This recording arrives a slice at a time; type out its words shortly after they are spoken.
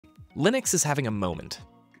Linux is having a moment.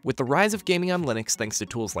 With the rise of gaming on Linux thanks to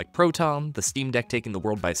tools like Proton, the Steam Deck taking the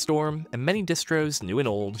world by storm, and many distros, new and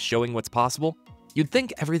old, showing what's possible, you'd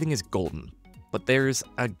think everything is golden. But there's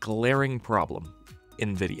a glaring problem: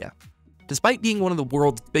 NVIDIA. Despite being one of the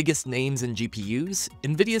world's biggest names in GPUs,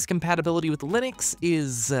 NVIDIA's compatibility with Linux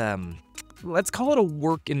is, let's call it a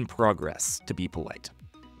work in progress, to be polite.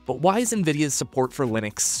 But why is NVIDIA's support for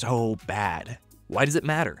Linux so bad? Why does it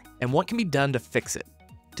matter? And what can be done to fix it?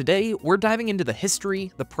 Today, we're diving into the history,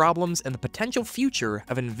 the problems, and the potential future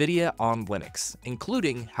of NVIDIA on Linux,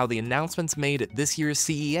 including how the announcements made at this year's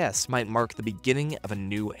CES might mark the beginning of a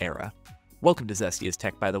new era. Welcome to Zestia's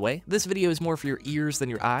Tech, by the way. This video is more for your ears than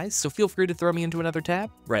your eyes, so feel free to throw me into another tab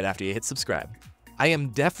right after you hit subscribe. I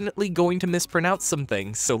am definitely going to mispronounce some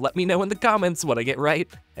things, so let me know in the comments what I get right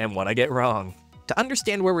and what I get wrong. To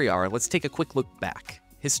understand where we are, let's take a quick look back.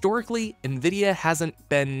 Historically, NVIDIA hasn't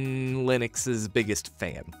been Linux's biggest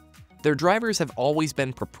fan. Their drivers have always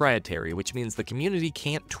been proprietary, which means the community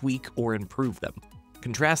can't tweak or improve them.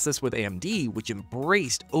 Contrast this with AMD, which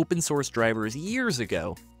embraced open source drivers years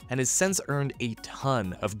ago and has since earned a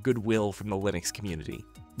ton of goodwill from the Linux community.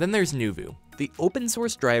 Then there's Nuvu, the open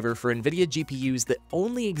source driver for NVIDIA GPUs that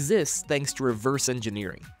only exists thanks to reverse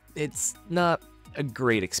engineering. It's not a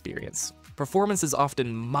great experience. Performance is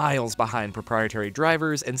often miles behind proprietary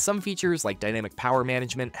drivers, and some features like dynamic power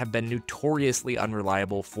management have been notoriously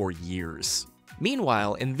unreliable for years.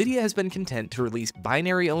 Meanwhile, NVIDIA has been content to release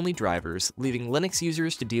binary-only drivers, leaving Linux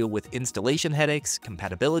users to deal with installation headaches,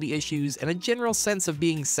 compatibility issues, and a general sense of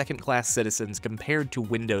being second-class citizens compared to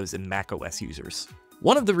Windows and macOS users.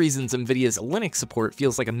 One of the reasons NVIDIA's Linux support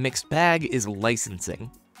feels like a mixed bag is licensing.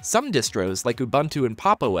 Some distros, like Ubuntu and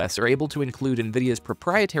Pop! OS, are able to include NVIDIA's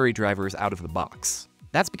proprietary drivers out of the box.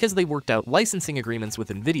 That's because they worked out licensing agreements with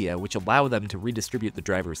NVIDIA which allow them to redistribute the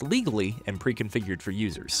drivers legally and pre-configured for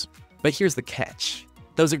users. But here's the catch: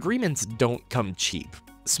 those agreements don't come cheap.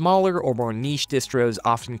 Smaller or more niche distros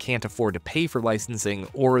often can't afford to pay for licensing,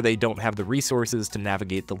 or they don't have the resources to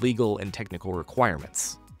navigate the legal and technical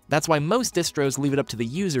requirements. That's why most distros leave it up to the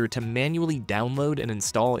user to manually download and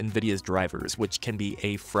install NVIDIA's drivers, which can be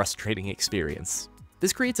a frustrating experience.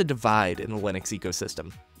 This creates a divide in the Linux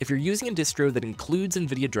ecosystem. If you're using a distro that includes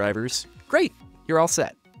NVIDIA drivers, great, you're all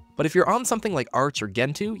set. But if you're on something like Arch or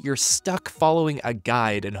Gentoo, you're stuck following a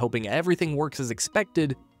guide and hoping everything works as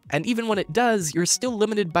expected, and even when it does, you're still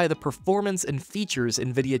limited by the performance and features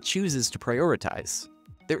NVIDIA chooses to prioritize.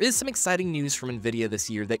 There is some exciting news from NVIDIA this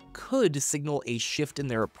year that could signal a shift in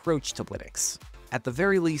their approach to Linux. At the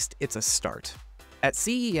very least, it's a start. At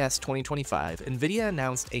CES 2025, NVIDIA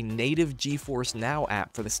announced a native GeForce Now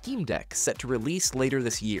app for the Steam Deck set to release later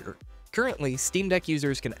this year. Currently, Steam Deck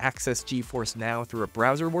users can access GeForce Now through a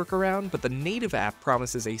browser workaround, but the native app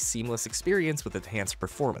promises a seamless experience with enhanced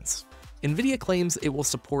performance. NVIDIA claims it will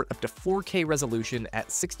support up to 4K resolution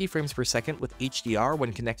at 60 frames per second with HDR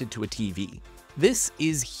when connected to a TV. This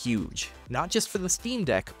is huge, not just for the Steam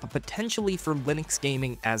Deck, but potentially for Linux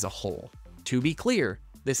gaming as a whole. To be clear,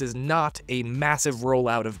 this is not a massive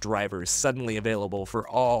rollout of drivers suddenly available for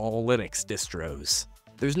all Linux distros.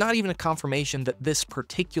 There's not even a confirmation that this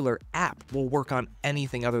particular app will work on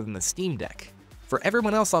anything other than the Steam Deck. For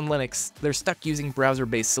everyone else on Linux, they're stuck using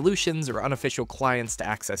browser-based solutions or unofficial clients to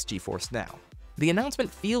access GeForce Now. The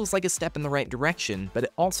announcement feels like a step in the right direction, but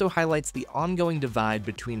it also highlights the ongoing divide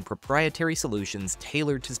between proprietary solutions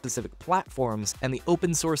tailored to specific platforms and the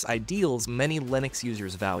open-source ideals many Linux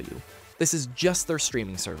users value. This is just their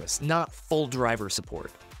streaming service, not full driver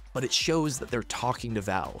support, but it shows that they're talking to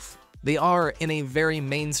Valve. They are, in a very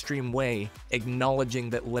mainstream way, acknowledging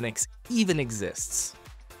that Linux even exists.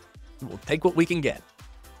 We'll take what we can get.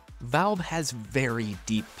 Valve has very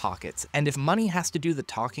deep pockets, and if money has to do the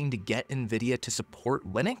talking to get NVIDIA to support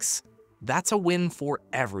Linux, that's a win for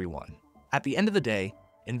everyone. At the end of the day,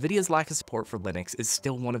 NVIDIA's lack of support for Linux is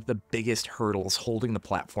still one of the biggest hurdles holding the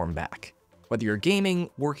platform back. Whether you're gaming,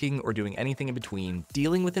 working, or doing anything in between,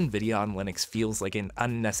 dealing with NVIDIA on Linux feels like an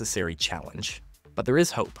unnecessary challenge. But there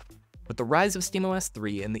is hope. With the rise of SteamOS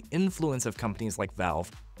 3 and the influence of companies like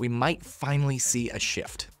Valve, we might finally see a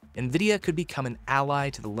shift. NVIDIA could become an ally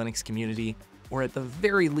to the Linux community, or at the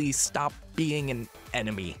very least stop being an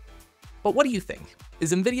enemy. But what do you think?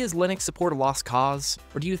 Is NVIDIA's Linux support a lost cause?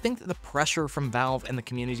 Or do you think that the pressure from Valve and the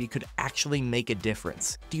community could actually make a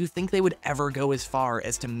difference? Do you think they would ever go as far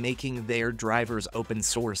as to making their drivers open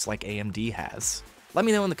source like AMD has? Let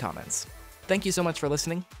me know in the comments. Thank you so much for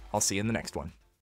listening. I'll see you in the next one.